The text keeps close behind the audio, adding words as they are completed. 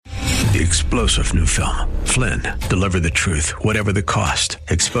the explosive new film, Flynn, Deliver the Truth, Whatever the Cost,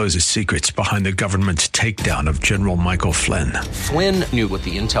 exposes secrets behind the government's takedown of General Michael Flynn. Flynn knew what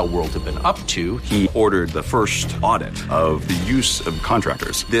the intel world had been up to. He ordered the first audit of the use of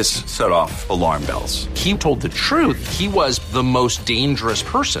contractors. This set off alarm bells. He told the truth. He was the most dangerous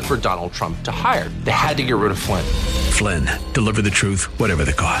person for Donald Trump to hire. They had to get rid of Flynn. Flynn, Deliver the Truth, Whatever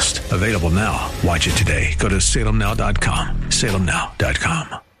the Cost. Available now. Watch it today. Go to salemnow.com.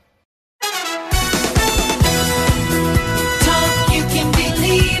 salemnow.com. Talk you can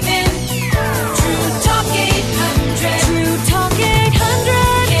believe in. True Talk 800. True Talk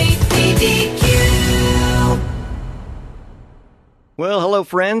 800. KPDQ. Well, hello,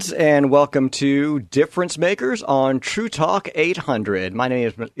 friends, and welcome to Difference Makers on True Talk 800. My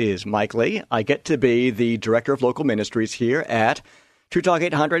name is Mike Lee. I get to be the Director of Local Ministries here at True Talk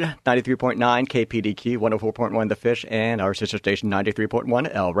 800, 93.9 KPDQ, 104.1 The Fish, and our sister station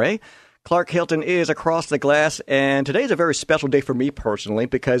 93.1 El Rey. Clark Hilton is across the glass, and today is a very special day for me personally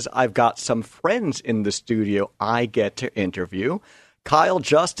because I've got some friends in the studio I get to interview. Kyle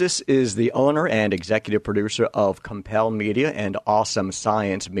Justice is the owner and executive producer of Compel Media and Awesome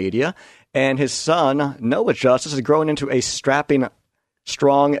Science Media, and his son, Noah Justice, has grown into a strapping,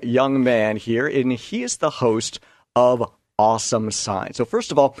 strong young man here, and he is the host of Awesome Science. So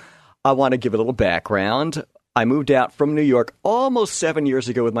first of all, I want to give a little background. I moved out from New York almost 7 years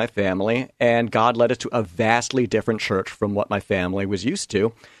ago with my family, and God led us to a vastly different church from what my family was used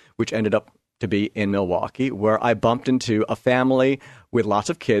to, which ended up to be in Milwaukee, where I bumped into a family with lots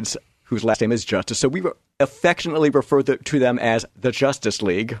of kids whose last name is Justice. So we affectionately refer to them as the Justice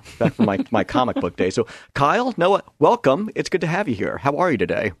League, back from my comic book days. So Kyle, Noah, welcome. It's good to have you here. How are you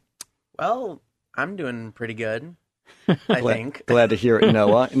today? Well, I'm doing pretty good. I think. Glad to hear it,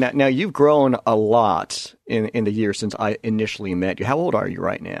 Noah. Now, you've grown a lot in the years since I initially met you. How old are you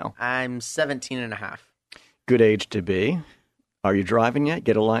right now? I'm 17 and a half. Good age to be. Are you driving yet?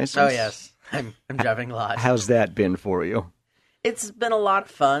 Get a license? Oh, yes. I'm driving a lot. How's that been for you? It's been a lot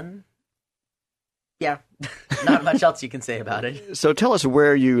of fun. Yeah. Not much else you can say about it. So tell us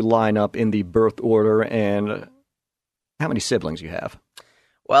where you line up in the birth order and how many siblings you have.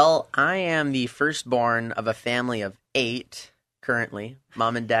 Well, I am the firstborn of a family of 8 currently.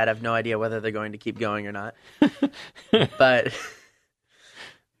 Mom and Dad have no idea whether they're going to keep going or not.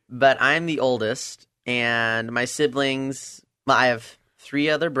 But I'm the oldest, and my siblings, I have 3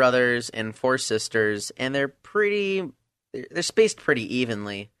 other brothers and 4 sisters, and they're spaced pretty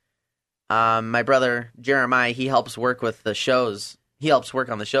evenly. My brother, Jeremiah, he helps work with the shows. He helps work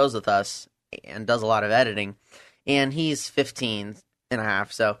on the shows with us and does a lot of editing, and he's 15 and a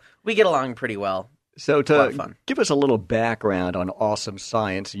half, so we get along pretty well. So to give us a little background on Awesome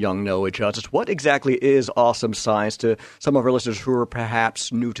Science, young Noah Justice, what exactly is Awesome Science to some of our listeners who are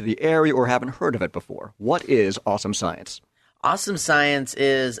perhaps new to the area or haven't heard of it before? What is Awesome Science? Awesome Science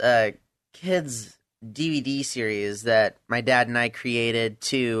is a kids' DVD series that my dad and I created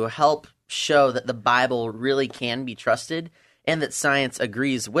to help show that the Bible really can be trusted and that science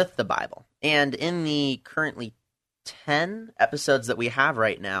agrees with the Bible. And in the currently 10 episodes that we have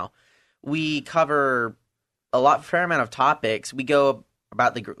right now, we cover fair amount of topics. We talk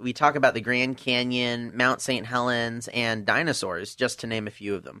about the Grand Canyon, Mount St. Helens, and dinosaurs, just to name a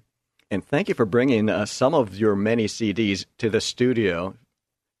few of them. And thank you for bringing some of your many CDs to the studio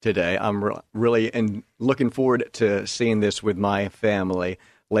today. I'm really looking forward to seeing this with my family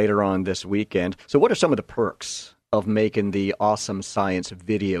later on this weekend. So what are some of the perks of making the Awesome Science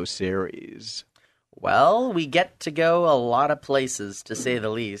video series? Well, we get to go a lot of places, to say the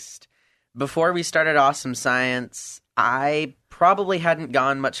least. Before we started Awesome Science, I probably hadn't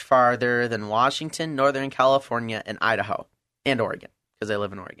gone much farther than Washington, Northern California, and Idaho, and Oregon, because I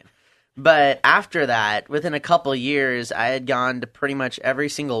live in Oregon. But after that, within a couple years, I had gone to pretty much every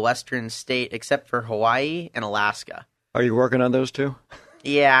single Western state except for Hawaii and Alaska. Are you working on those too?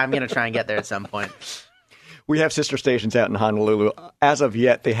 Yeah, I'm going to try and get there at some point. We have sister stations out in Honolulu. As of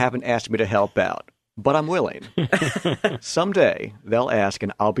yet, they haven't asked me to help out. But I'm willing. Someday, they'll ask,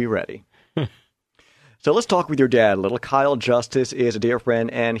 and I'll be ready. So let's talk with your dad a little. Kyle Justice is a dear friend,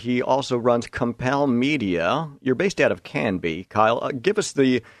 and he also runs Compel Media. You're based out of Canby. Kyle, give us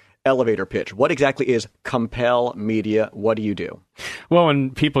the elevator pitch. What exactly is Compel Media? What do you do? Well,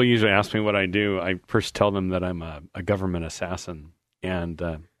 when people usually ask me what I do, I first tell them that I'm a government assassin. And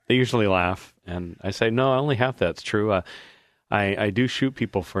they usually laugh. And I say, no, only half that's true. I do shoot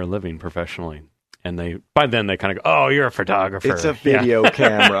people for a living professionally. And by then they kind of go, oh, you're a photographer. It's a video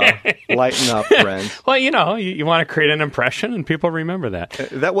camera. Lighten up, friend. Well, you want to create an impression, and people remember that.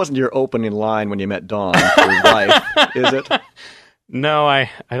 That wasn't your opening line when you met Dawn, your wife, is it? No, I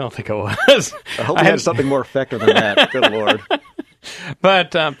don't think it was. I hope you had something more effective than that. Good Lord.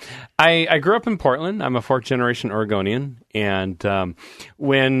 But I grew up in Portland. I'm a fourth-generation Oregonian. And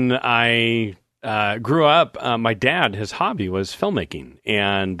when I grew up, my dad, his hobby was filmmaking.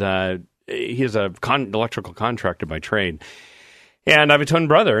 And he is a electrical contractor by trade. And I have a twin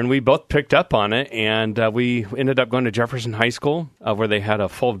brother, and we both picked up on it, and we ended up going to Jefferson High School, where they had a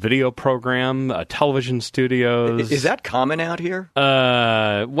full video program, television studios. Is that common out here?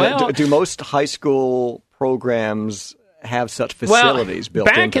 Well, do most high school programs have such facilities built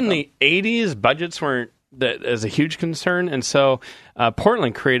into back in them? the 80s, budgets weren't as a huge concern, and so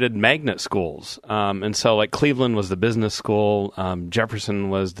Portland created magnet schools. And so, like, Cleveland was the business school, Jefferson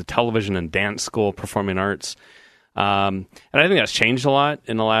was the television and dance school, performing arts. And I think that's changed a lot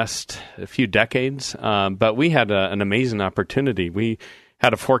in the last few decades. But we had an amazing opportunity. We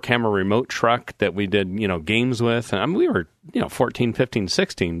had a 4-camera remote truck that we did, games with. And we were, 14, 15,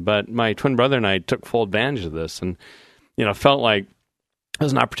 16. But my twin brother and I took full advantage of this and, felt like it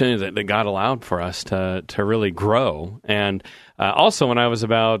was an opportunity that God allowed for us to really grow. And also when I was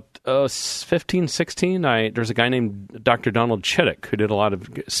about 15, 16, there's a guy named Dr. Donald Chittick who did a lot of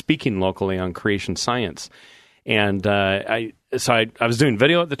speaking locally on creation science. And I was doing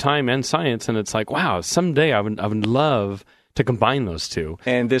video at the time and science, and it's like, wow, someday I would love to combine those two.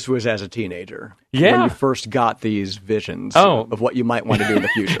 And this was as a teenager. Yeah. When you first got these visions of what you might want to do in the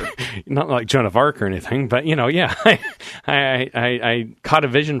future. Not like Joan of Arc or anything, but, yeah, I caught a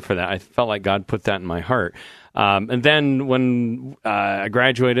vision for that. I felt like God put that in my heart. And then when I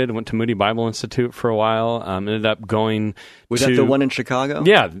graduated, I went to Moody Bible Institute for a while, ended up going Was that the one in Chicago?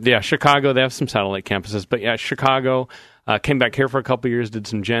 Yeah, Chicago. They have some satellite campuses. But yeah, Chicago. Came back here for a couple of years, did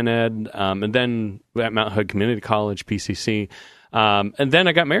some gen ed, and then at Mount Hood Community College, PCC. And then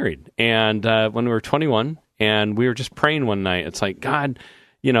I got married. And when we were 21, and we were just praying one night, it's like, God,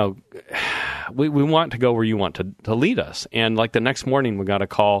 we want to go where you want to lead us. And like the next morning, we got a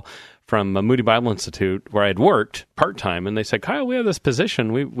call from Moody Bible Institute where I had worked part-time, and they said, Kyle, we have this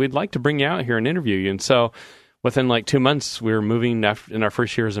position. We'd like to bring you out here and interview you. And so within like 2 months, we were moving in our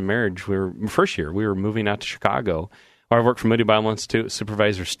first year as a marriage. We were moving out to Chicago. I worked for Moody Bible Institute,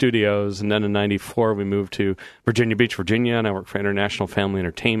 Supervisor Studios, and then in '94 we moved to Virginia Beach, Virginia, and I worked for International Family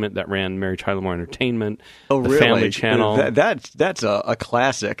Entertainment that ran Mary Tyler Moore Entertainment, the really? Family Channel. That's a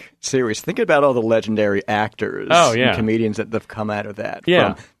classic series. Think about all the legendary actors and comedians that have come out of that.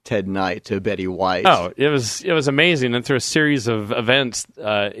 Yeah. From Ted Knight to Betty White. Oh, it was amazing. And through a series of events,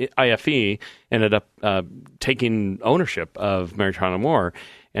 IFE ended up taking ownership of Mary Tyler Moore.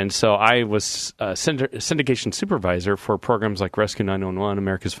 And so I was syndication supervisor for programs like Rescue 911,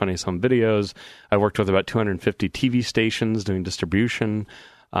 America's Funniest Home Videos. I worked with about 250 TV stations doing distribution.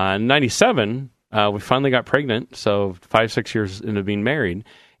 In '97, we finally got pregnant, so 5-6 years into being married.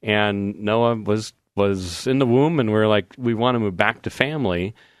 And Noah was in the womb, and we were like, we want to move back to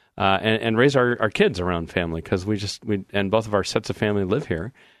family and raise our kids around family because and both of our sets of family live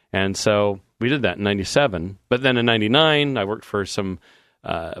here. And so we did that in '97. But then in '99, I worked for some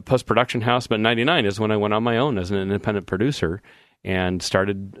post-production house, but in '99 is when I went on my own as an independent producer and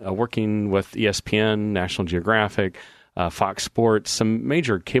started working with ESPN, National Geographic, Fox Sports, some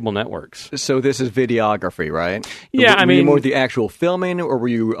major cable networks. So this is videography, right? Yeah, were you more the actual filming, or were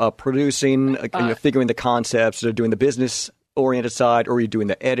you producing, figuring the concepts, or doing the business-oriented side, or were you doing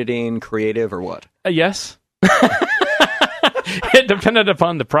the editing, creative, or what? Yes. It depended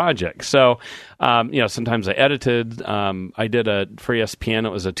upon the project. So, sometimes I edited. I did for ESPN. It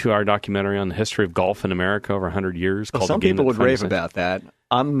was a 2-hour documentary on the history of golf in America over 100 years. Well, some people would rave about that.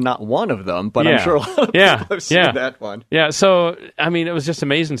 I'm not one of them, but I'm sure a lot of people have seen that one. Yeah, so, it was just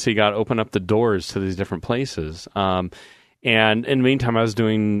amazing. So you got to open up the doors to these different places. And in the meantime, I was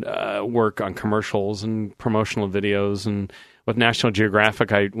doing work on commercials and promotional videos. And with National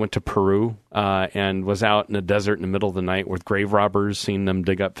Geographic, I went to Peru and was out in the desert in the middle of the night with grave robbers, seeing them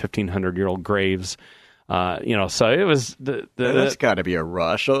dig up 1,500-year-old graves. So it was... That's got to be a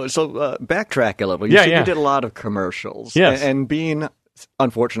rush. So backtrack a little. You said you did a lot of commercials. Yes. And being,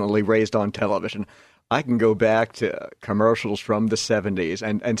 unfortunately, raised on television, I can go back to commercials from the 70s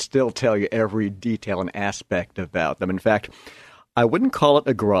and still tell you every detail and aspect about them. In fact, I wouldn't call it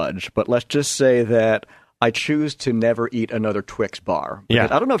a grudge, but let's just say that I choose to never eat another Twix bar. Yeah.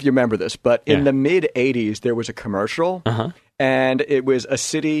 I don't know if you remember this, but in the mid-'80s, there was a commercial, and it was a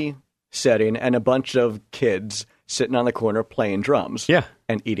city setting and a bunch of kids sitting on the corner playing drums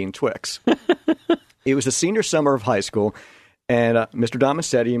and eating Twix. It was the senior summer of high school, and Mr.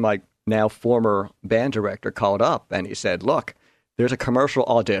 Domicetti, my now former band director, called up, and he said, look, there's a commercial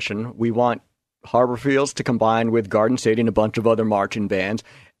audition. We want Harbor Fields to combine with Garden City and a bunch of other marching bands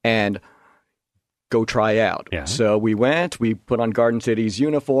and go try out. Yeah. So we went, we put on Garden City's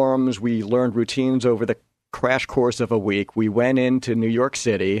uniforms, we learned routines over the crash course of a week. We went into New York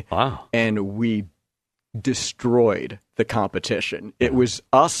City Wow. and we destroyed the competition. It was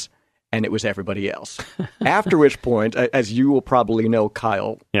us and it was everybody else. After which point, as you will probably know,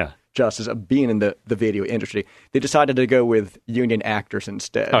 Kyle, Yeah. Justice, being in the video industry, they decided to go with union actors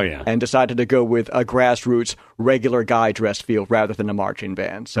instead. Oh, yeah. And decided to go with a grassroots, regular guy dress feel rather than a marching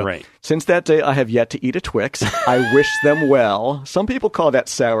band. So Right. since that day, I have yet to eat a Twix. I wish them well. Some people call that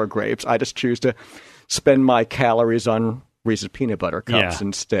sour grapes. I just choose to spend my calories on Reese's peanut butter cups Yeah.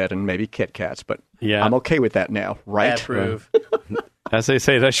 instead and maybe Kit Kats. But Yeah. I'm okay with that now, I right? approve. As they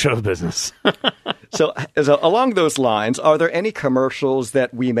say, that's show business. So along those lines, are there any commercials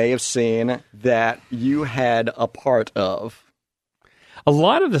that we may have seen that you had a part of? A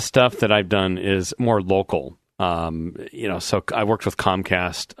lot of the stuff that I've done is more local. So I worked with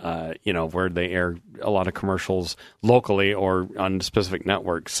Comcast, where they air a lot of commercials locally or on specific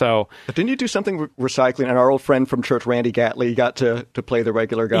networks. So, But didn't you do something with recycling? And our old friend from church, Randy Gatley, got to play the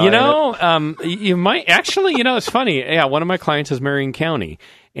regular guy. you might actually, it's funny. Yeah, one of my clients is Marion County,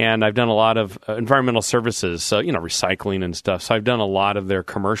 and I've done a lot of environmental services, so, recycling and stuff. So I've done a lot of their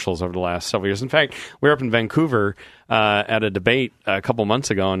commercials over the last several years. In fact, we were up in Vancouver at a debate a couple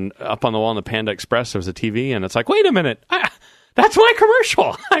months ago, and up on the wall in the Panda Express, there was a TV, and it's like, wait a minute, that's my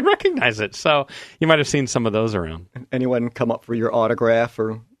commercial. I recognize it. So you might have seen some of those around. Anyone come up for your autograph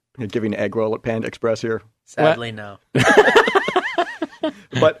or giving egg roll at Panda Express here? Sadly, no.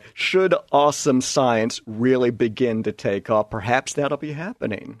 But should awesome science really begin to take off, perhaps that'll be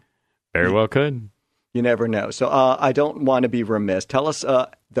happening. Very well could. You never know. So I don't want to be remiss. Tell us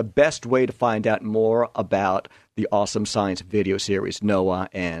the best way to find out more about the Awesome Science video series, Noah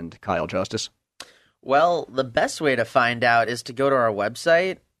and Kyle Justice. Well, the best way to find out is to go to our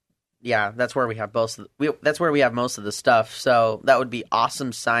website. Yeah, that's where we have most of the stuff. So that would be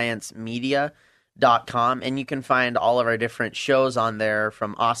awesomesciencemedia.com, and you can find all of our different shows on there,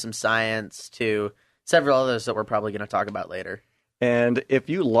 from Awesome Science to several others that we're probably going to talk about later. And if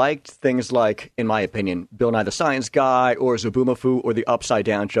you liked things like, in my opinion, Bill Nye the Science Guy or Zoboomafoo or the Upside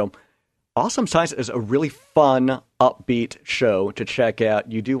Down Show, Awesome Science is a really fun, upbeat show to check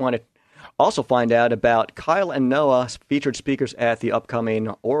out. You do want to also find out about Kyle and Noah, featured speakers at the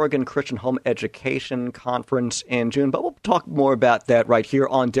upcoming Oregon Christian Home Education Conference in June. But we'll talk more about that right here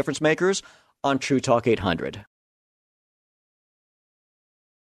on Difference Makers on True Talk 800.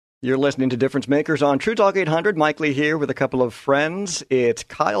 You're listening to Difference Makers on True Talk 800. Mike Lee here with a couple of friends. It's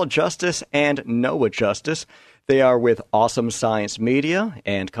Kyle Justice and Noah Justice. They are with Awesome Science Media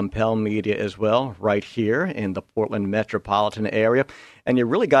and Compel Media as well, right here in the Portland metropolitan area. And you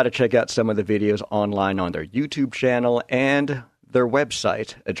really got to check out some of the videos online on their YouTube channel and their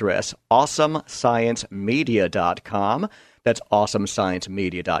website address, awesomesciencemedia.com. That's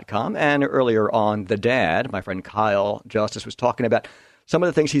awesomesciencemedia.com. And earlier on, the dad, my friend Kyle Justice, was talking about some of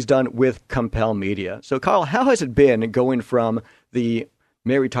the things he's done with Compel Media. So, Kyle, how has it been going from the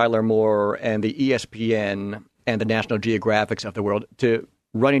Mary Tyler Moore and the ESPN and the National Geographics of the world to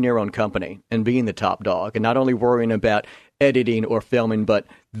running your own company and being the top dog and not only worrying about editing or filming, but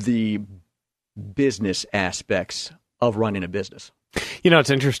the business aspects of running a business?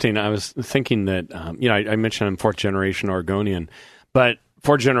 It's interesting. I was thinking that, I mentioned I'm fourth generation Oregonian, but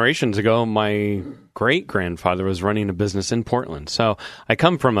 4 generations ago, my great-grandfather was running a business in Portland. So I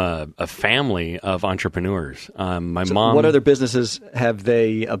come from a family of entrepreneurs. My mom. What other businesses have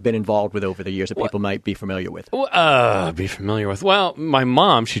they been involved with over the years that people might be familiar with? Well, my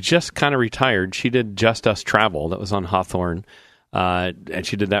mom, she just kind of retired. She did Just Us Travel. That was on Hawthorne. And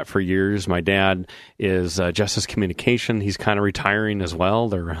she did that for years. My dad is Justice Communication. He's kind of retiring as well.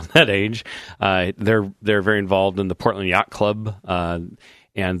 They're around that age. They're very involved in the Portland Yacht Club,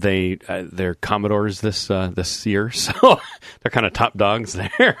 and they're Commodores this year, so they're kind of top dogs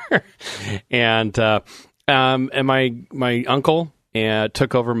there. And my uncle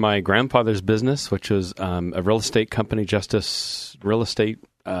took over my grandfather's business, which was a real estate company, Justice Real Estate,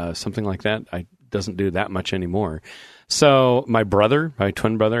 something like that. I doesn't do that much anymore. So my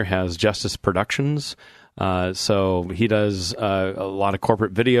twin brother, has Justice Productions. So he does a lot of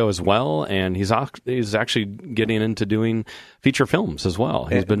corporate video as well, and he's actually getting into doing feature films as well.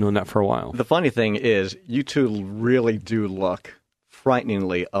 He's been doing that for a while. The funny thing is, you two really do look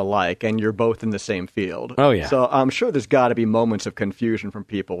frighteningly alike, and you're both in the same field. Oh, yeah. So I'm sure there's got to be moments of confusion from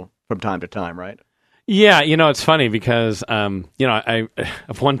people from time to time, right? Yeah, it's funny because, one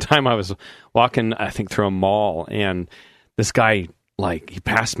time I was walking, I think, through a mall, and this guy he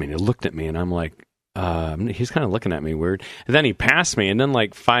passed me and he looked at me, and I'm like, he's kind of looking at me weird. And then he passed me, and then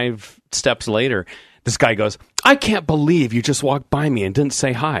like 5 steps later, this guy goes, "I can't believe you just walked by me and didn't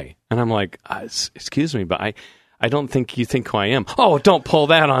say hi." And I'm like, excuse me, but I don't think you think who I am. "Oh, don't pull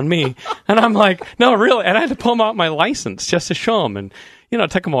that on me." And I'm like, "No, really." And I had to pull out my license just to show him. And,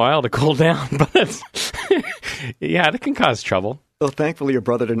 it took him a while to cool down. But yeah, it can cause trouble. Well, thankfully your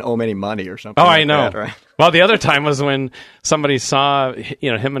brother didn't owe him any money or something. Oh, like I know. That, right? Well, the other time was when somebody saw,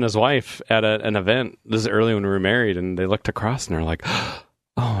 him and his wife at an event. This is early when we were married, and they looked across and they're like,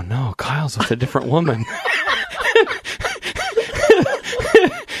 "Oh no, Kyle's with a different woman."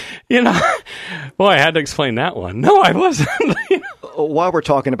 Well, I had to explain that one. No, I wasn't. While we're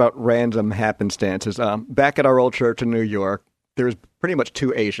talking about random happenstances, back at our old church in New York, there was pretty much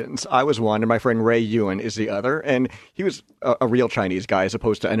 2 Asians. I was one, and my friend Ray Ewan is the other. And he was a real Chinese guy as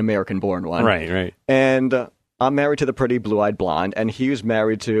opposed to an American-born one. Right. And I'm married to the pretty blue-eyed blonde, and he was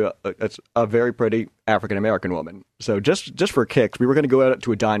married to a very pretty African-American woman. So just for kicks, we were going to go out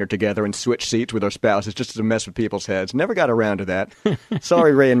to a diner together and switch seats with our spouses just to mess with people's heads. Never got around to that.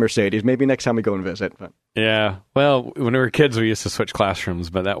 Sorry, Ray and Mercedes. Maybe next time we go and visit. But. Yeah. Well, when we were kids, we used to switch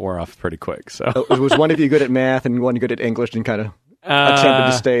classrooms, but that wore off pretty quick. So was one of you good at math and one good at English and kind of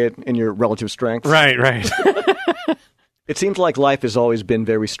attempted to stay in your relative strength? Right. It seems like life has always been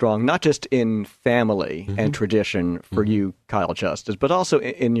very strong, not just in family and tradition for you, Kyle Justice, but also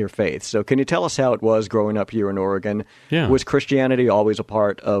in your faith. So can you tell us how it was growing up here in Oregon? Yeah. Was Christianity always a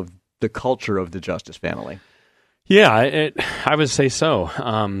part of the culture of the Justice family? Yeah, I would say so.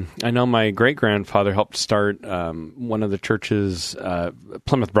 I know my great-grandfather helped start one of the churches,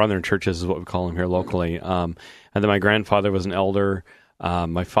 Plymouth Brethren churches is what we call them here locally. And then my grandfather was an elder.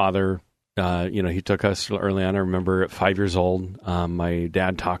 My father... he took us early on. I remember at 5 years old, my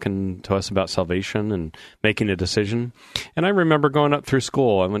dad talking to us about salvation and making a decision. And I remember going up through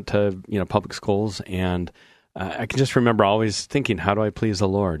school. I went to, public schools, and I can just remember always thinking, how do I please the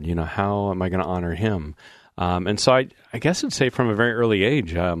Lord? How am I going to honor Him? And so I guess I'd say from a very early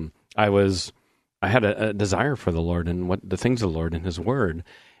age, I had a desire for the Lord and what the things of the Lord and His Word.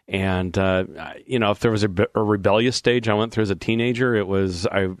 And, if there was a rebellious stage I went through as a teenager,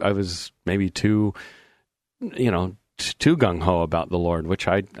 I was maybe too gung-ho about the Lord, which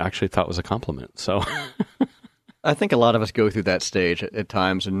I actually thought was a compliment. So I think a lot of us go through that stage at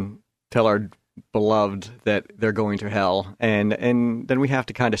times and tell our beloved that they're going to hell. And then we have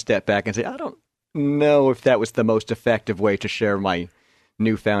to kind of step back and say, I don't know if that was the most effective way to share my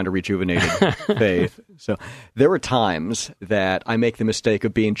newfound or rejuvenated faith. So there were times that I make the mistake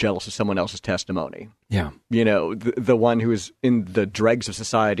of being jealous of someone else's testimony. Yeah. The one who is in the dregs of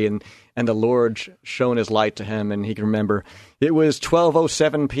society and the Lord shone His light to him, and he can remember it was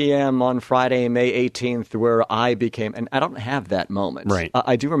 12:07 p.m. on Friday, May 18th, where I became, and I don't have that moment. Right.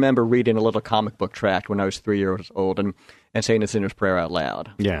 I do remember reading a little comic book tract when I was 3 years old and saying the sinner's prayer out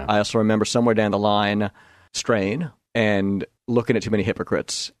loud. Yeah. I also remember somewhere down the line straying and looking at too many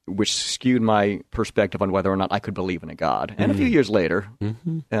hypocrites, which skewed my perspective on whether or not I could believe in a God. And a few years later,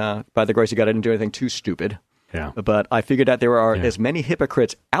 by the grace of God, I didn't do anything too stupid. Yeah. But I figured out there are as many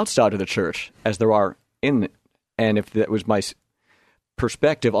hypocrites outside of the church as there are in it. And if that was my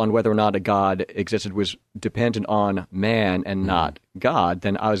perspective on whether or not a God existed was dependent on man and not God,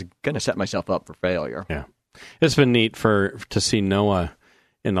 then I was going to set myself up for failure. Yeah. It's been neat to see Noah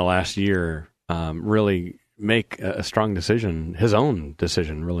in the last year really make a strong decision, his own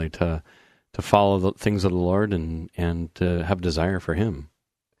decision, really, to follow the things of the Lord and to have desire for Him.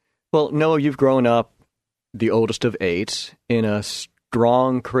 Well, Noah, you've grown up the oldest of 8 in a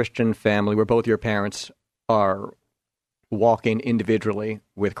strong Christian family where both your parents are walking individually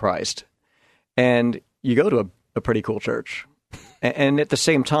with Christ. And you go to a pretty cool church. And at the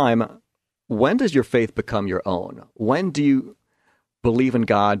same time, when does your faith become your own? When do you believe in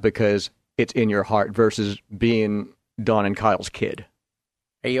God because it's in your heart versus being Don and Kyle's kid?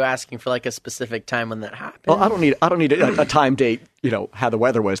 Are you asking for like a specific time when that happened? Well, I don't need a time date, how the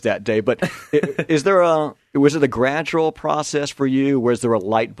weather was that day, but was it a gradual process for you? Was there a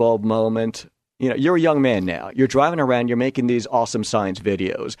light bulb moment? You're a young man now. You're driving around, you're making these awesome science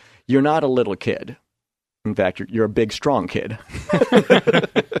videos. You're not a little kid. In fact, you're a big, strong kid.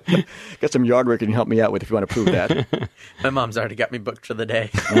 Got some yard work you can help me out with if you want to prove that. My mom's already got me booked for the day.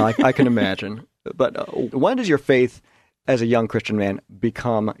 No, I can imagine. But when does your faith as a young Christian man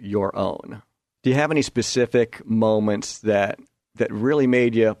become your own? Do you have any specific moments that really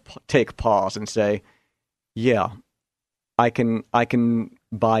made you take pause and say, yeah, I can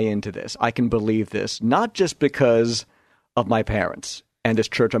buy into this. I can believe this, not just because of my parents and this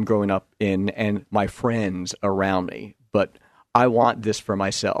church I'm growing up in and my friends around me, but I want this for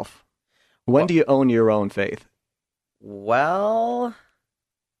myself? When do you own your own faith? Well,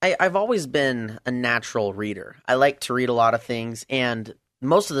 I've always been a natural reader. I like to read a lot of things, and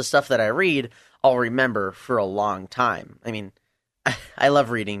most of the stuff that I read, I'll remember for a long time. I mean, I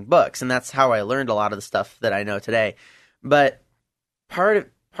love reading books, and that's how I learned a lot of the stuff that I know today. But part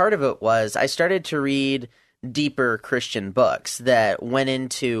of it was I started to read deeper Christian books that went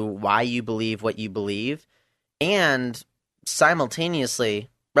into why you believe what you believe, and simultaneously,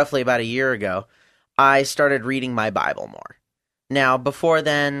 roughly about a year ago, I started reading my Bible more. Now, before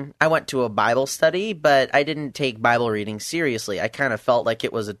then, I went to a Bible study, but I didn't take Bible reading seriously. I kind of felt like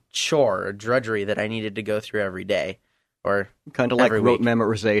it was a chore, a drudgery that I needed to go through every day, or kind of like every rote week.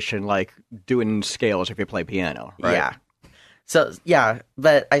 Memorization, like doing scales if you play piano, right? Yeah. So, yeah,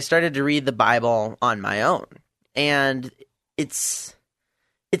 but I started to read the Bible on my own, and it's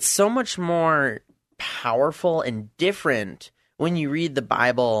so much more powerful and different when you read the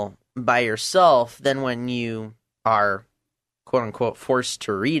Bible by yourself than when you are, quote unquote, forced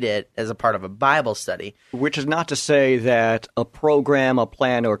to read it as a part of a Bible study. Which is not to say that a program, a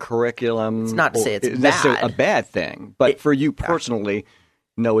plan, or curriculum It's not to say it's is necessarily bad. a bad thing, but for you personally,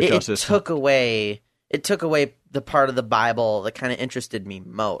 no, it It does. took away the part of the Bible that kind of interested me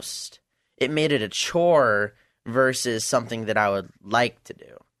most. It made it a chore versus something that I would like to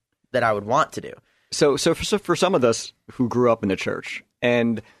do, that I would want to do. So for some of us who grew up in the church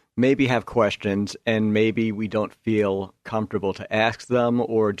and maybe have questions and maybe we don't feel comfortable to ask them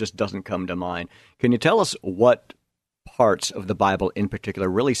or it just doesn't come to mind, can you tell us what parts of the Bible in particular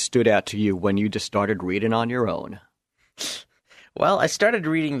really stood out to you when you just started reading on your own? Well, I started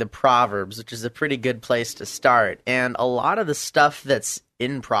reading the Proverbs, which is a pretty good place to start. And a lot of the stuff that's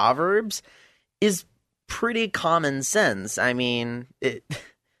in Proverbs is pretty common sense. I mean,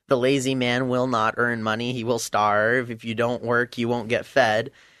 the lazy man will not earn money. He will starve. If you don't work, you won't get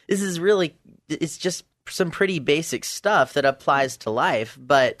fed. This is really, it's just some pretty basic stuff that applies to life.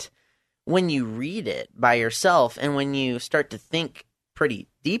 But when you read it by yourself and when you start to think pretty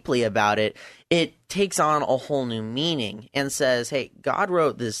deeply about it, it takes on a whole new meaning and says, hey, God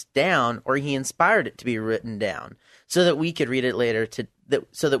wrote this down, or he inspired it to be written down so that we could read it later,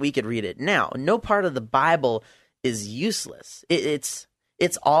 so that we could read it now. No part of the Bible is useless. It's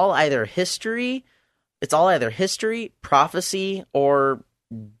all either history, prophecy, or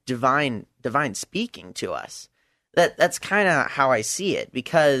divine speaking to us. That's kind of how I see it,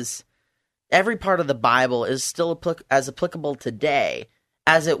 because every part of the Bible is still as applicable today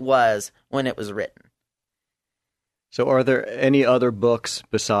as it was when it was written. So are there any other books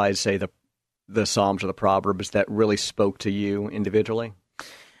besides, say, the Psalms or the Proverbs that really spoke to you individually?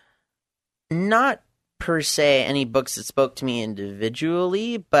 Not per se any books that spoke to me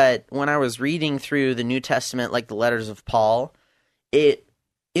individually, but when I was reading through the New Testament, like the letters of Paul, it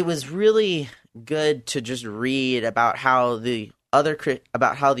was really good to just read about how the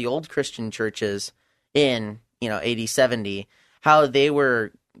old Christian churches in, AD 70, how they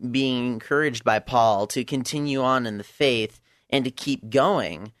were being encouraged by Paul to continue on in the faith and to keep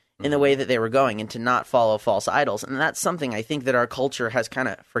going in the way that they were going and to not follow false idols. And that's something I think that our culture has kind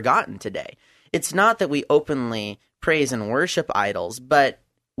of forgotten today. It's not that we openly praise and worship idols, but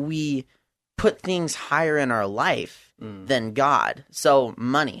we put things higher in our life than God. So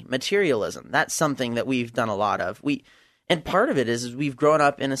money, materialism, that's something that we've done a lot of. And part of it is we've grown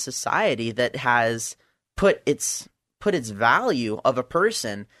up in a society that has put its value of a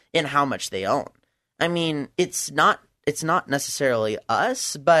person in how much they own. I mean, it's not necessarily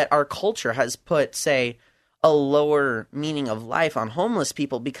us, but our culture has put, say, a lower meaning of life on homeless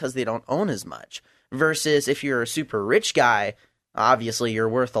people because they don't own as much. Versus if you're a super rich guy, obviously you're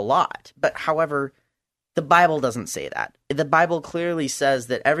worth a lot. But however, the Bible doesn't say that. The Bible clearly says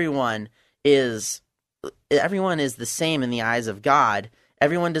that everyone is the same in the eyes of God.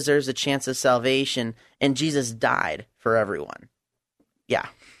 Everyone deserves a chance of salvation, and Jesus died for everyone. Yeah.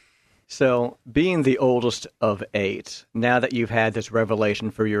 So, being the oldest of 8, now that you've had this revelation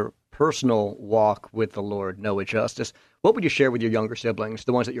for your personal walk with the Lord, Noah Justice, what would you share with your younger siblings,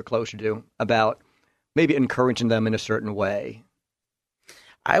 the ones that you're closer to, about maybe encouraging them in a certain way?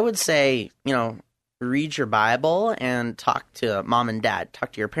 I would say, read your Bible and talk to mom and dad,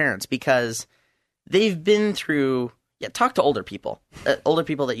 talk to your parents, because they've been through, talk to older people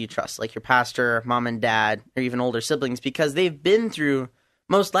that you trust, like your pastor, mom and dad, or even older siblings, because they've been through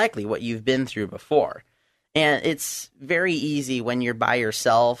most likely what you've been through before. And it's very easy when you're by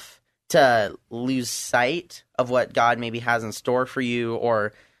yourself to lose sight of what God maybe has in store for you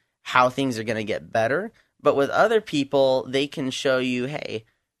or how things are going to get better. But with other people, they can show you, hey,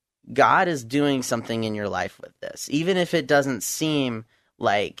 God is doing something in your life with this, even if it doesn't seem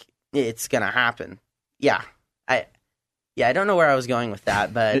like it's going to happen. Yeah, I don't know where I was going with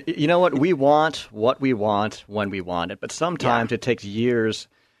that, but You know what? We want what we want when we want it, but sometimes it takes years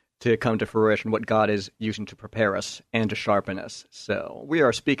to come to fruition what God is using to prepare us and to sharpen us. So we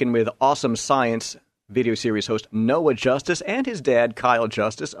are speaking with Awesome Science video series host Noah Justice and his dad, Kyle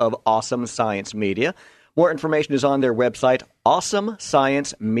Justice of Awesome Science Media. More information is on their website,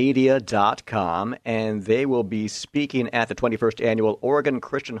 awesomesciencemedia.com, and they will be speaking at the 21st Annual Oregon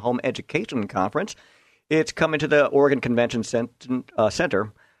Christian Home Education Conference. It's coming to the Oregon Convention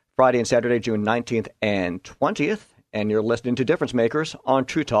Center Friday and Saturday, June 19th and 20th, and you're listening to Difference Makers on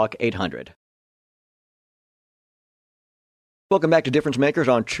True Talk 800. Welcome back to Difference Makers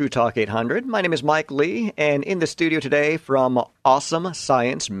on True Talk 800. My name is Mike Lee, and in the studio today from Awesome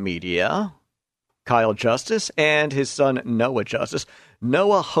Science Media, Kyle Justice and his son Noah Justice.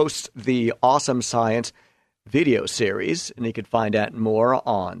 Noah hosts the Awesome Science video series, and you can find out more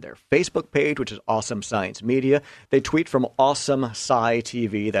on their Facebook page, which is Awesome Science Media. They tweet from Awesome Sci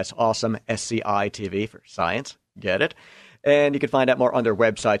TV. That's Awesome SCI TV for science. Get it? And you can find out more on their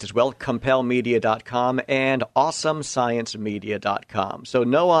websites as well, compelmedia.com and awesomesciencemedia.com. So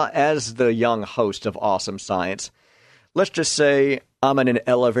Noah, as the young host of Awesome Science, let's just say I'm in an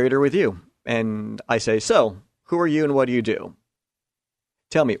elevator with you, and I say, so, who are you and what do you do?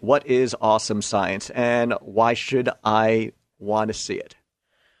 Tell me, what is Awesome Science, and why should I want to see it?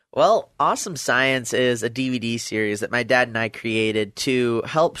 Well, Awesome Science is a DVD series that my dad and I created to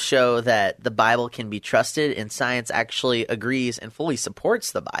help show that the Bible can be trusted and science actually agrees and fully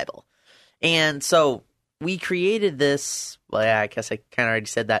supports the Bible. And so we created this, well, yeah, I guess I kind of already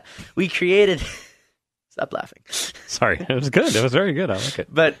said that. We created... Stop laughing. Sorry, it was good. It was very good. I like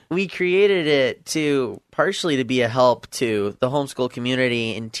it. But we created it partially to be a help to the homeschool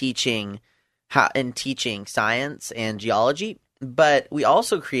community in teaching science and geology. But we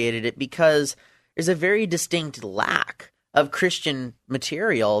also created it because there's a very distinct lack of Christian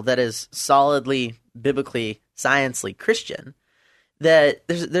material that is solidly, biblically, sciencely Christian. That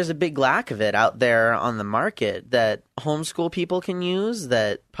there's a big lack of it out there on the market that homeschool people can use,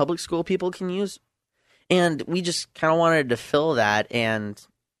 that public school people can use. And we just kind of wanted to fill that and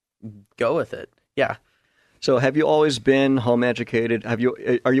go with it. Yeah. So have you always been home educated?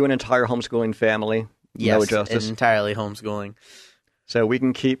 Are you an entire homeschooling family? Yes, Noah Justice? entirely homeschooling. So we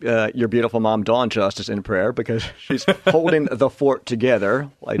can keep your beautiful mom, Dawn Justice, in prayer because she's holding the fort together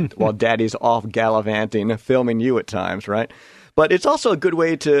while Daddy's off gallivanting, filming you at times, right? But it's also a good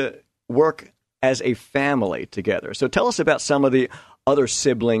way to work as a family together. So tell us about some of the other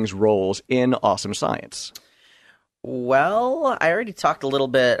siblings' roles in Awesome Science. Well, I already talked a little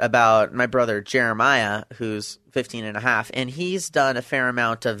bit about my brother Jeremiah, who's 15 and a half, and he's done a fair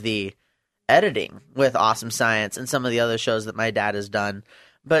amount of the editing with Awesome Science and some of the other shows that my dad has done.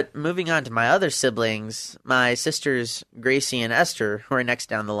 But moving on to my other siblings, my sisters Gracie and Esther, who are next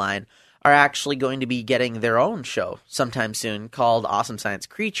down the line, are actually going to be getting their own show sometime soon called Awesome Science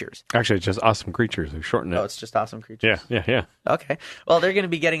Creatures. Actually, it's just Awesome Creatures. They shortened it. Oh, it's just Awesome Creatures? Yeah. Okay. Well, they're going to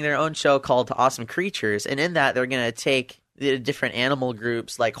be getting their own show called Awesome Creatures, and in that they're going to take the different animal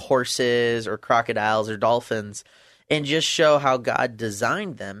groups like horses or crocodiles or dolphins and just show how God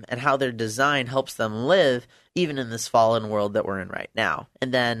designed them and how their design helps them live even in this fallen world that we're in right now.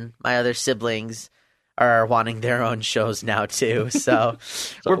 And then my other siblings are wanting their own shows now too. So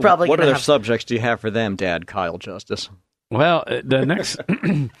we're probably what going to other subjects do you have for them, Dad, Kyle Justice? Well, the next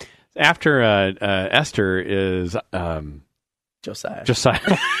after Esther is Josiah.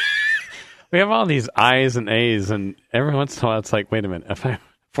 We have all these I's and A's, and every once in a while it's like, wait a minute, if I'm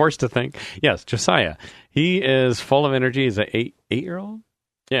forced to think, yes, Josiah. He is full of energy. He's an 8-year-old.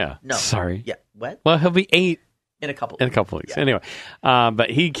 Yeah. No. Sorry. Yeah. What? Well, he'll be 8. In a couple weeks. Yeah. Anyway, but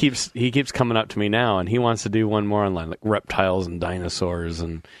he keeps coming up to me now, and he wants to do one more online, like reptiles and dinosaurs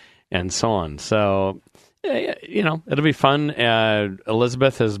and so on. So, it'll be fun.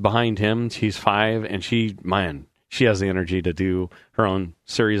 Elizabeth is behind him. She's 5, and she has the energy to do her own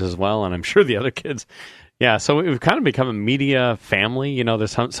series as well, and I'm sure the other kids. Yeah, so we've kind of become a media family. You know, there's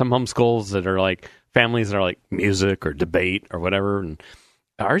some homeschools that are like families that are like music or debate or whatever, and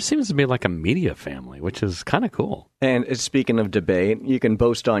ours seems to be like a media family, which is kind of cool. And speaking of debate, you can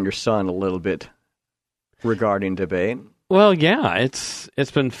boast on your son a little bit regarding debate. Well, yeah, it's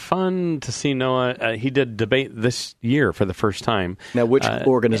been fun to see Noah. He did debate this year for the first time. Now, which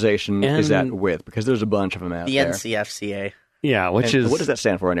organization is that with? Because there's a bunch of them out there. The NCFCA. Yeah, What does that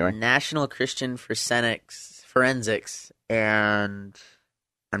stand for anyway? National Christian Forensics and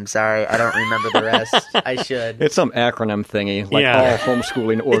I'm sorry, I don't remember the rest. I should. It's some acronym thingy, like Yeah. all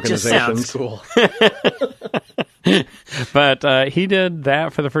homeschooling It just organizations. sounds cool. But he did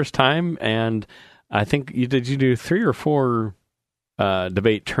that for the first time, and I think you do 3 or 4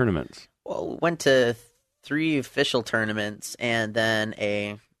 debate tournaments. Well, went to 3 official tournaments and then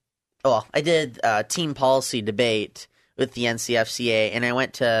I did team policy debate with the NCFCA, and I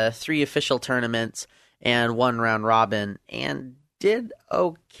went to 3 official tournaments and 1 round robin and did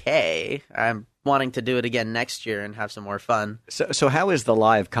okay. I'm wanting to do it again next year and have some more fun. So how is the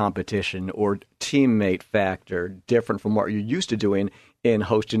live competition or teammate factor different from what you're used to doing in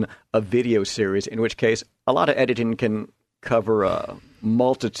hosting a video series, in which case a lot of editing can cover a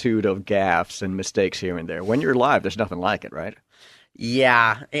multitude of gaffes and mistakes here and there. When you're live, there's nothing like it, right?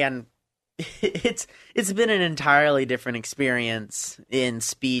 Yeah, and it's been an entirely different experience in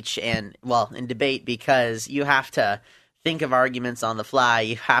speech and, well, in debate, because you have to think of arguments on the fly.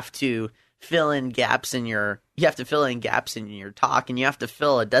 You have to fill in gaps in your talk, and you have to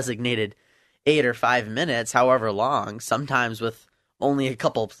fill a designated 8 or 5 minutes, however long, sometimes with only a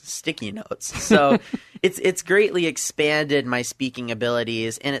couple sticky notes. So it's greatly expanded my speaking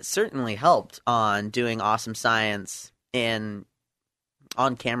abilities, and it certainly helped on doing Awesome Science and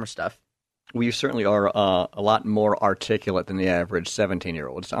on-camera stuff. Well, you certainly are a lot more articulate than the average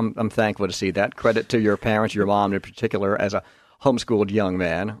 17-year-old. I'm thankful to see that. Credit to your parents, your mom in particular, as a homeschooled young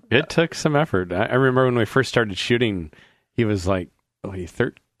man. It took some effort. I remember when we first started shooting, he was like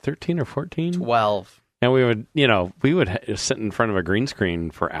 13 or 14? 12. And we would sit in front of a green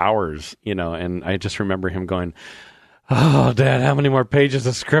screen for hours, and I just remember him going, "Oh, Dad, how many more pages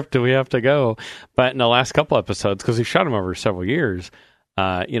of script do we have to go?" But in the last couple episodes, because we shot him over several years,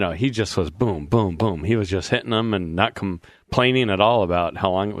 he just was boom, boom, boom. He was just hitting them and not complaining at all about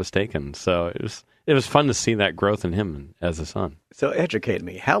how long it was taking. So it was fun to see that growth in him as a son. So educate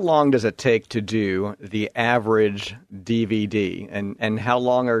me. How long does it take to do the average DVD, and how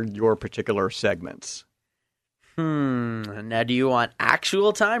long are your particular segments? Now, do you want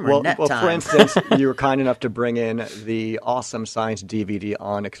actual time or net time? For instance, you were kind enough to bring in the Awesome Science DVD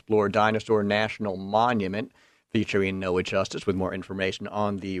on Explore Dinosaur National Monument, featuring Noah Justice, with more information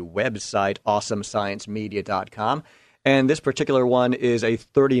on the website awesomesciencemedia.com. And this particular one is a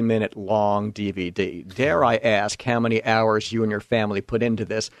 30-minute long DVD. Dare I ask how many hours you and your family put into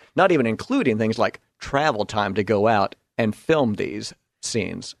this, not even including things like travel time to go out and film these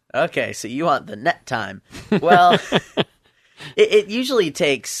scenes? Okay, so you want the net time. Well, it usually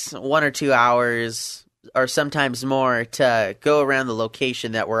takes 1 or 2 hours, or sometimes more, to go around the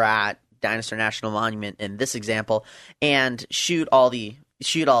location that we're at, Dinosaur National Monument in this example, and shoot all the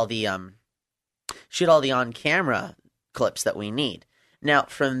on-camera clips that we need. Now,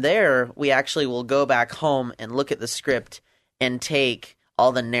 from there, we actually will go back home and look at the script and take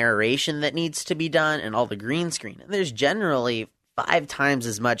all the narration that needs to be done and all the green screen. And there's generally 5 times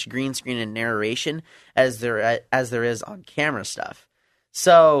as much green screen and narration as there is on camera stuff.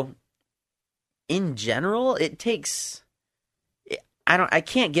 So, in general, it takes. I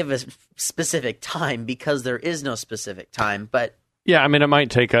can't give a specific time because there is no specific time, but. Yeah, I mean, it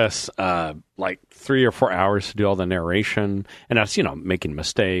might take us like 3 or 4 hours to do all the narration, and that's, making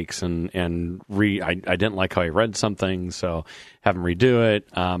mistakes and I didn't like how I read something, so have them redo it.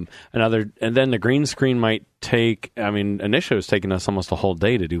 And then the green screen might take. I mean, initially it was taking us almost a whole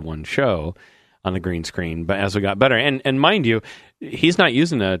day to do one show on the green screen, but as we got better, and mind you, he's not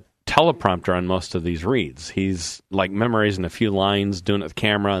using a teleprompter on most of these reads. He's like memorizing a few lines, doing it with the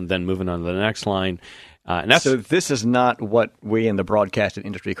camera, and then moving on to the next line. So this is not what we in the broadcasting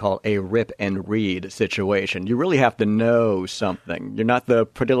industry call a rip and read situation. You really have to know something. You're not the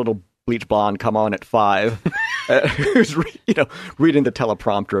pretty little bleach blonde come on at 5 who's reading the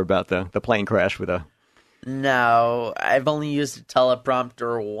teleprompter about the plane crash with a... No, I've only used a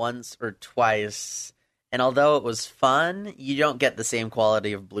teleprompter once or twice, and although it was fun, you don't get the same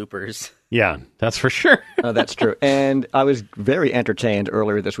quality of bloopers. Yeah, that's for sure. Oh, that's true. And I was very entertained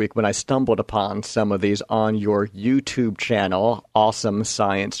earlier this week when I stumbled upon some of these on your YouTube channel, Awesome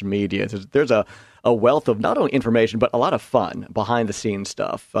Science Media. There's a wealth of not only information, but a lot of fun, behind-the-scenes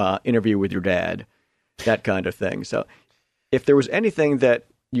stuff, interview with your dad, that kind of thing. So if there was anything that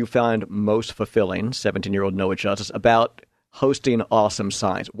you found most fulfilling, 17-year-old Noah Justice, about hosting Awesome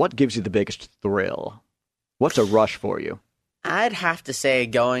Science, what gives you the biggest thrill? What's a rush for you? I'd have to say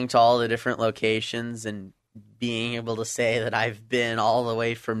going to all the different locations and being able to say that I've been all the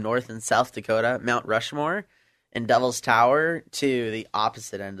way from North and South Dakota, Mount Rushmore, and Devil's Tower to the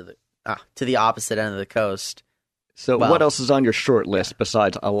opposite end of the coast. So what else is on your short list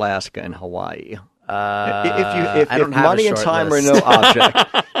besides Alaska and Hawaii? If I don't have money a and short time list. are no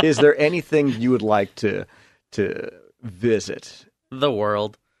object, is there anything you would like to visit? The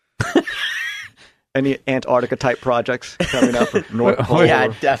world. Any Antarctica type projects coming up? Or North Pole?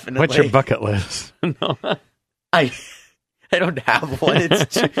 Yeah, definitely. What's your bucket list? No. I don't have one.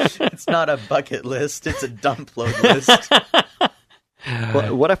 It's not a bucket list. It's a dump load list.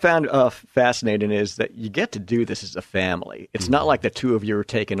 Well, what I found fascinating is that you get to do this as a family. It's not like the two of you are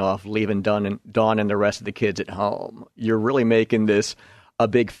taking off, leaving Dawn and the rest of the kids at home. You're really making this a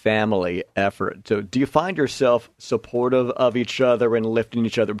big family effort. So do you find yourself supportive of each other and lifting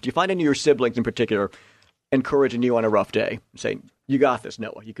each other? Do you find any of your siblings in particular encouraging you on a rough day, saying, you got this,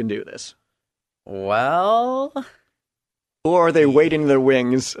 Noah, you can do this? Well, Or are they waiting in their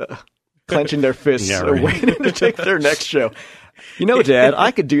wings, clenching their fists, Yeah, right. waiting to take their next show? You know, Dad,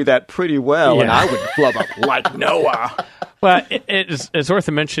 I could do that pretty well, and Yeah. I would flub up like Noah. Well, it's worth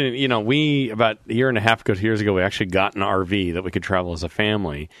mentioning, we, about a year and a half ago, 2 years ago, we actually got an RV that we could travel as a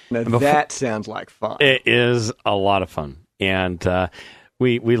family. Now, And before- that sounds like fun. It is a lot of fun. And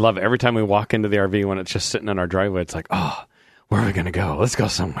we love it. Every time we walk into the RV when it's just sitting in our driveway, it's like, oh, where are we going to go? Let's go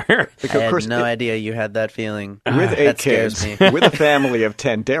somewhere. I had no idea you had that feeling. With 8 That scares kids, me. with a family of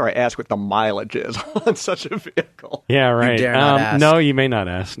 10, dare I ask what the mileage is on such a vehicle? Yeah, right. dare not ask. No, you may not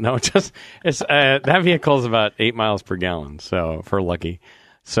ask. No, it's that vehicle is about 8 miles per gallon. So if we're lucky.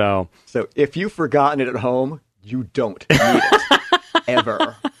 So So if you've forgotten it at home, you don't need it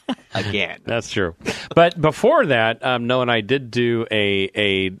ever again. that's true. But before that, Noah and I did do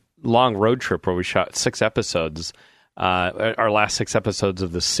a long road trip where we shot 6 episodes. Our last 6 episodes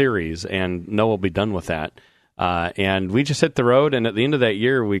of the series, and Noah will be done with that. And we just hit the road, and at the end of that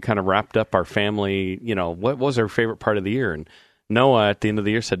year, we kind of wrapped up our family, what was our favorite part of the year? And Noah, at the end of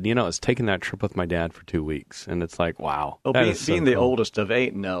the year, said, it's taking that trip with my dad for 2 weeks. And it's like, wow. Well, that is so being the cool. oldest of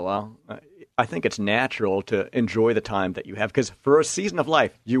 8, Noah, I think it's natural to enjoy the time that you have, because for a season of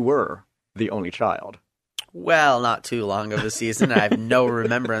life, you were the only child. Well, not too long of a season. I have no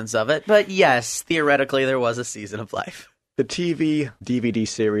remembrance of it. But yes, theoretically, there was a season of life. The TV DVD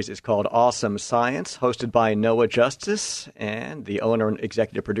series is called Awesome Science, hosted by Noah Justice, and the owner and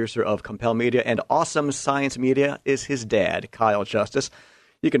executive producer of Compel Media and Awesome Science Media is his dad, Kyle Justice.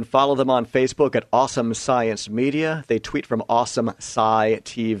 You can follow them on Facebook at Awesome Science Media. They tweet from Awesome Sci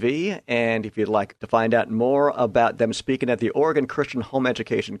TV. And if you'd like to find out more about them speaking at the Oregon Christian Home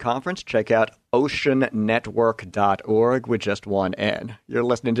Education Conference, check out oceannetwork.org with just one N. You're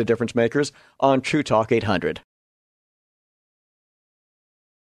listening to Difference Makers on True Talk 800.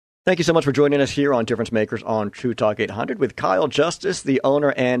 Thank you so much for joining us here on Difference Makers on True Talk 800 with Kyle Justice, the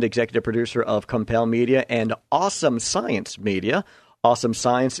owner and executive producer of Compel Media and Awesome Science Media. Awesome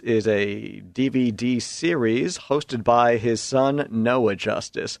Science is a DVD series hosted by his son, Noah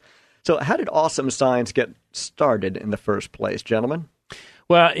Justice. So how did Awesome Science get started in the first place, gentlemen?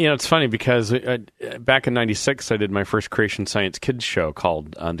 Well, it's funny because back in '96, I did my first Creation Science Kids show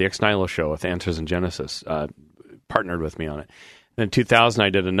called The Ex Nihilo Show with Answers in Genesis, partnered with me on it. And in 2000, I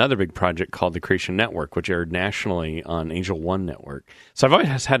did another big project called the Creation Network, which aired nationally on Angel One Network. So I've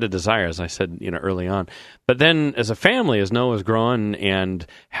always had a desire, as I said, early on. But then as a family, as Noah was growing and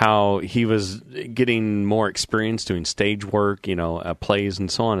how he was getting more experience doing stage work, plays and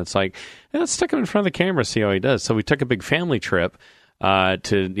so on, it's like, let's stick him in front of the camera, see how he does. So we took a big family trip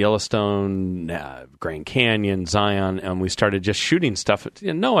to Yellowstone, Grand Canyon, Zion, and we started just shooting stuff.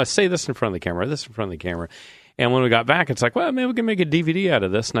 Noah, say this in front of the camera, this in front of the camera. And when we got back, it's like, well, maybe we can make a DVD out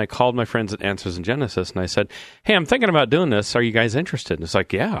of this. And I called my friends at Answers in Genesis, and I said, hey, I'm thinking about doing this. Are you guys interested? And it's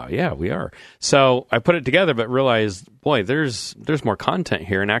like, yeah, we are. So I put it together, but realized, boy, there's more content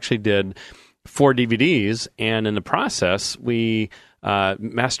here, and actually did 4 DVDs. And in the process, we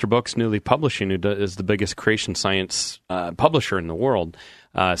Master Books Newly Publishing, who is the biggest creation science publisher in the world,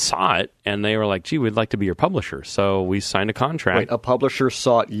 saw it, and they were like, gee, we'd like to be your publisher. So we signed a contract. Wait, a publisher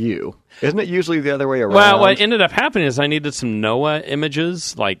sought you. Isn't it usually the other way around? Well, what ended up happening is I needed some Noah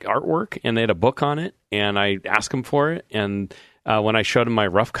images, like artwork, and they had a book on it, and I asked them for it. And when I showed them my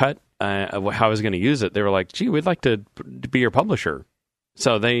rough cut, how I was going to use it, they were like, gee, we'd like to be your publisher.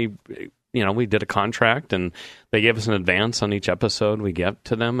 So they... we did a contract, and they gave us an advance on each episode we get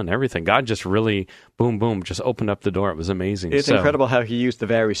to them and everything. God just really, boom, just opened up the door. It was amazing. It's incredible how he used the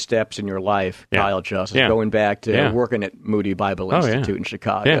various steps in your life, Yeah. Kyle Justice, Yeah. going back to Yeah. working at Moody Bible Oh, yeah. Institute in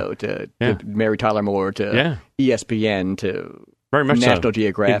Chicago, to Mary Tyler Moore, to Yeah. ESPN, to Very much so. National He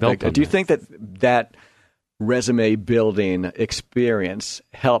Geographic. built on Do you that. think that resume building experience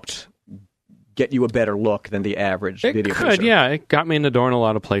helped get you a better look than the average It video could, producer. yeah. It got me in the door in a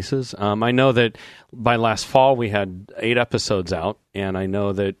lot of places. I know that by last fall we had 8 episodes out, and I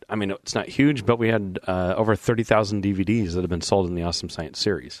know that, it's not huge, but we had over 30,000 DVDs that have been sold in the Awesome Science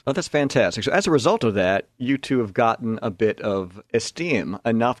series. Oh, that's fantastic. So as a result of that, you two have gotten a bit of esteem,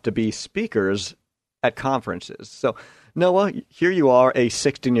 enough to be speakers at conferences. So, Noah, here you are, a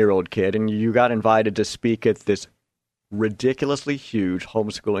 16-year-old kid, and you got invited to speak at this ridiculously huge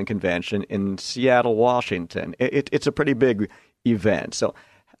homeschooling convention in Seattle, Washington. It's a pretty big event. So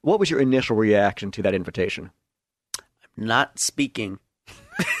what was your initial reaction to that invitation? Not speaking.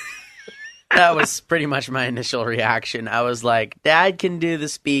 That was pretty much my initial reaction. I was like, Dad can do the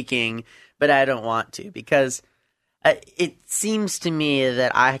speaking, but I don't want to, because it seems to me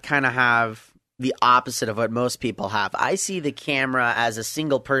that I kind of have the opposite of what most people have. I see the camera as a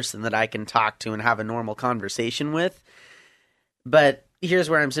single person that I can talk to and have a normal conversation with. But here's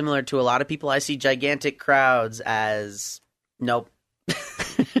where I'm similar to a lot of people. I see gigantic crowds as, nope.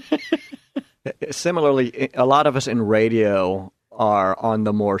 Similarly, a lot of us in radio are on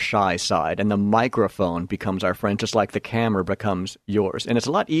the more shy side, and the microphone becomes our friend, just like the camera becomes yours. And it's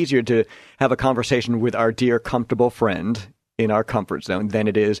a lot easier to have a conversation with our dear, comfortable friend in our comfort zone than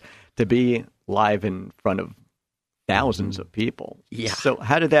it is to be live in front of thousands of people. Yeah. So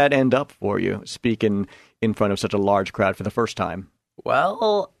how did that end up for you, speaking in front of such a large crowd for the first time?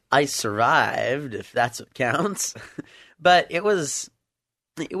 Well, I survived, if that's what counts. But it was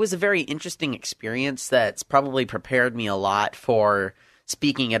a very interesting experience that's probably prepared me a lot for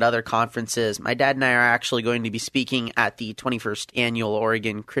speaking at other conferences. My dad and I are actually going to be speaking at the 21st Annual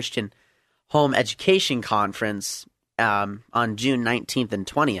Oregon Christian Home Education Conference on June 19th and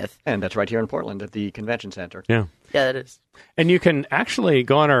 20th. And that's right here in Portland at the convention center. Yeah. Yeah, that is. And you can actually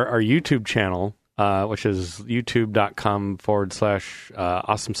go on our YouTube channel, which is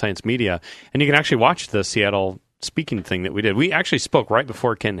youtube.com/Awesome Science Media, and you can actually watch the Seattle speaking thing that we did. We actually spoke right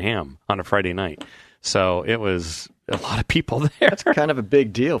before Ken Ham on a Friday night. So it was a lot of people there. That's kind of a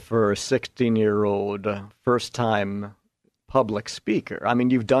big deal for a 16-year-old first-time public speaker. I mean,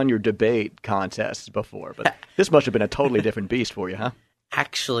 you've done your debate contests before, but this must have been a totally different beast for you, huh?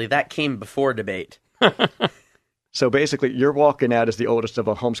 Actually, that came before debate. So basically, you're walking out as the oldest of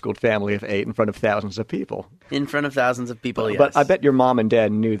a homeschooled family of 8 in front of thousands of people. In front of thousands of people, yes. But I bet your mom and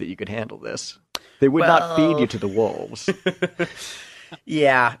dad knew that you could handle this. They would not feed you to the wolves.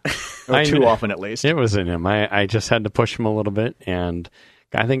 Yeah. Or too often, at least. It was in him. I just had to push him a little bit, and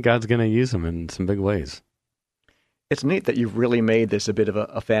I think God's going to use him in some big ways. It's neat that you've really made this a bit of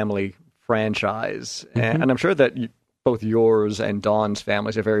a family franchise. And I'm sure that both yours and Dawn's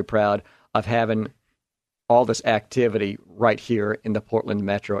families are very proud of having all this activity right here in the Portland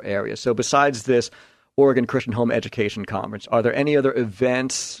metro area. So besides this Oregon Christian Home Education Conference, are there any other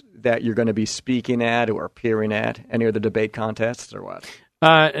events that you're going to be speaking at or appearing at? Any other debate contests or what?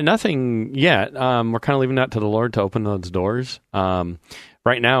 Nothing yet. We're kind of leaving that to the Lord to open those doors.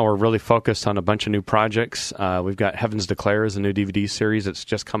 Right now, we're really focused on a bunch of new projects. We've got Heavens Declares, a new DVD series that's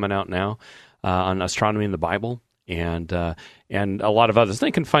just coming out now on astronomy in the Bible, and a lot of others.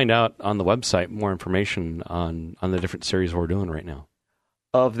 They can find out on the website more information on the different series we're doing right now.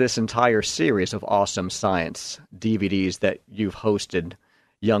 Of this entire series of awesome science DVDs that you've hosted,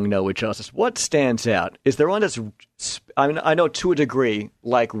 Young Noah Justice, what stands out? Is there one that's, I know to a degree,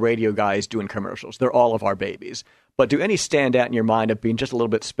 like radio guys doing commercials, they're all of our babies, but do any stand out in your mind of being just a little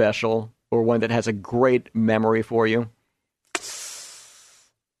bit special, or one that has a great memory for you?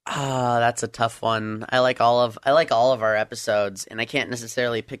 That's a tough one. I like all of our episodes, and I can't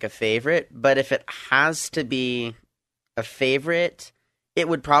necessarily pick a favorite, but if it has to be a favorite, it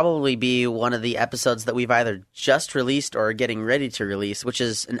would probably be one of the episodes that we've either just released or are getting ready to release, which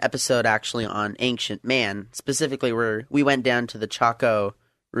is an episode actually on Ancient Man, specifically where we went down to the Chaco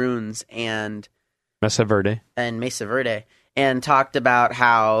ruins and Mesa Verde, and talked about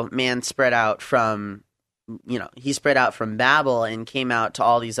how man spread out from, he spread out from Babel and came out to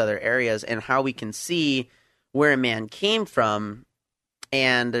all these other areas, and how we can see where man came from.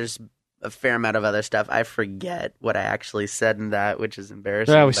 And there's a fair amount of other stuff. I forget what I actually said in that, which is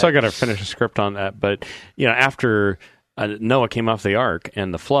embarrassing. Yeah, we still got to finish a script on that. But, after Noah came off the ark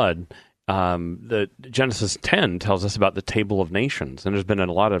and the flood, the Genesis 10 tells us about the Table of Nations. And there's been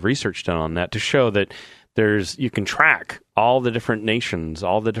a lot of research done on that to show that you can track all the different nations,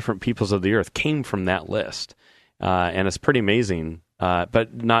 all the different peoples of the earth came from that list. And it's pretty amazing.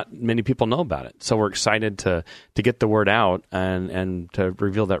 But not many people know about it. So we're excited to get the word out and to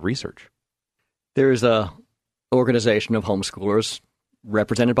reveal that research. There's a organization of homeschoolers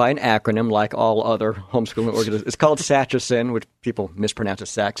represented by an acronym like all other homeschooling organizations. It's called SACHSN, which people mispronounce as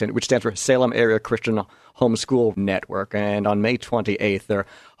Saxon, which stands for Salem Area Christian Homeschool Network. And on May 28th, they're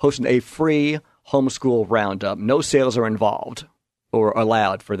hosting a free homeschool roundup. No sales are involved, or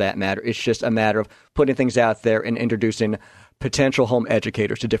allowed for that matter. It's just a matter of putting things out there and introducing potential home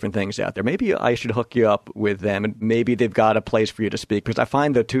educators to different things out there. Maybe I should hook you up with them, and maybe they've got a place for you to speak, because I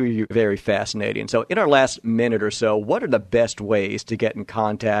find the two of you very fascinating. So in our last minute or so, what are the best ways to get in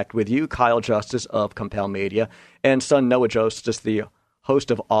contact with you, Kyle Justice of Compel Media, and son Noah Justice, the host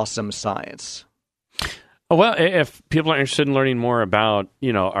of Awesome Science? Well, if people are interested in learning more about,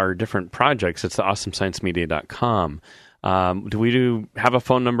 our different projects, it's the awesomesciencemedia.com. Do we have a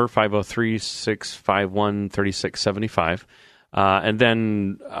phone number, 503-651-3675. And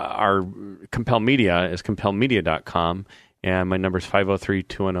then our Compel Media is compelmedia.com, and my number is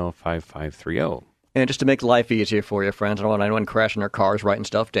 503-210-5530. And just to make life easier for you, friends, I don't want anyone crashing their cars writing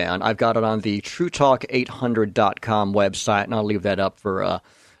stuff down. I've got it on the TrueTalk800.com website, and I'll leave that up for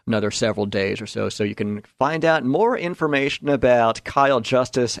another several days or so you can find out more information about Kyle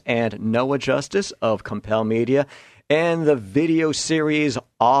Justice and Noah Justice of Compel Media and the video series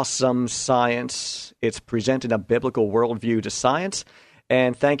Awesome Science. It's presenting a biblical worldview to science.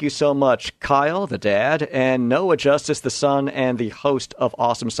 And thank you so much, Kyle, the dad, and Noah Justice, the son, and the host of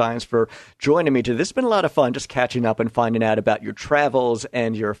Awesome Science, for joining me today. This has been a lot of fun, just catching up and finding out about your travels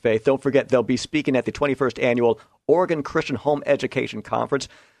and your faith. Don't forget, they'll be speaking at the 21st Annual Oregon Christian Home Education Conference,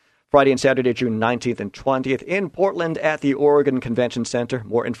 Friday and Saturday, June 19th and 20th in Portland at the Oregon Convention Center.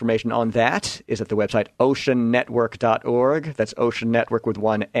 More information on that is at the website oceannetwork.org. That's oceannetwork with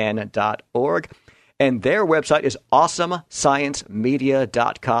one N.org. And their website is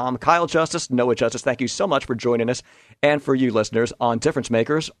awesomesciencemedia.com. Kyle Justice, Noah Justice, thank you so much for joining us, and for you listeners on Difference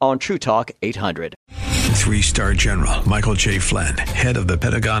Makers on True Talk 800. 3-star General Michael J. Flynn, head of the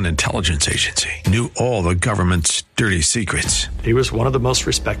Pentagon Intelligence Agency, knew all the government's dirty secrets. He was one of the most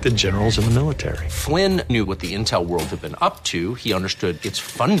respected generals in the military. Flynn knew what the intel world had been up to. He understood its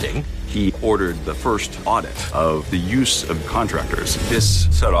funding. He ordered the first audit of the use of contractors. This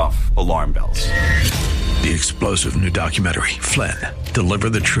set off alarm bells. The explosive new documentary, Flynn,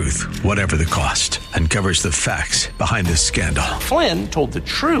 Deliver the Truth, Whatever the Cost, uncovers the facts behind this scandal. Flynn told the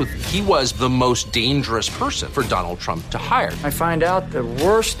truth. He was the most dangerous person for Donald Trump to hire. I find out the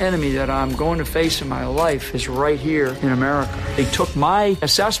worst enemy that I'm going to face in my life is right here in America. They took my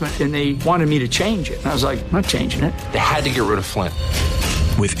assessment and they wanted me to change it. And I was like, I'm not changing it. They had to get rid of Flynn.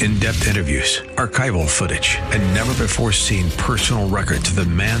 With in-depth interviews, archival footage, and never-before-seen personal records of the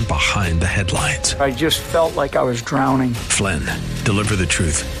man behind the headlines. I just felt like I was drowning. Flynn, Deliver the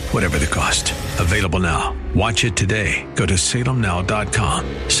Truth, Whatever the Cost. Available now. Watch it today. Go to salemnow.com.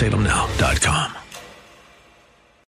 salemnow.com.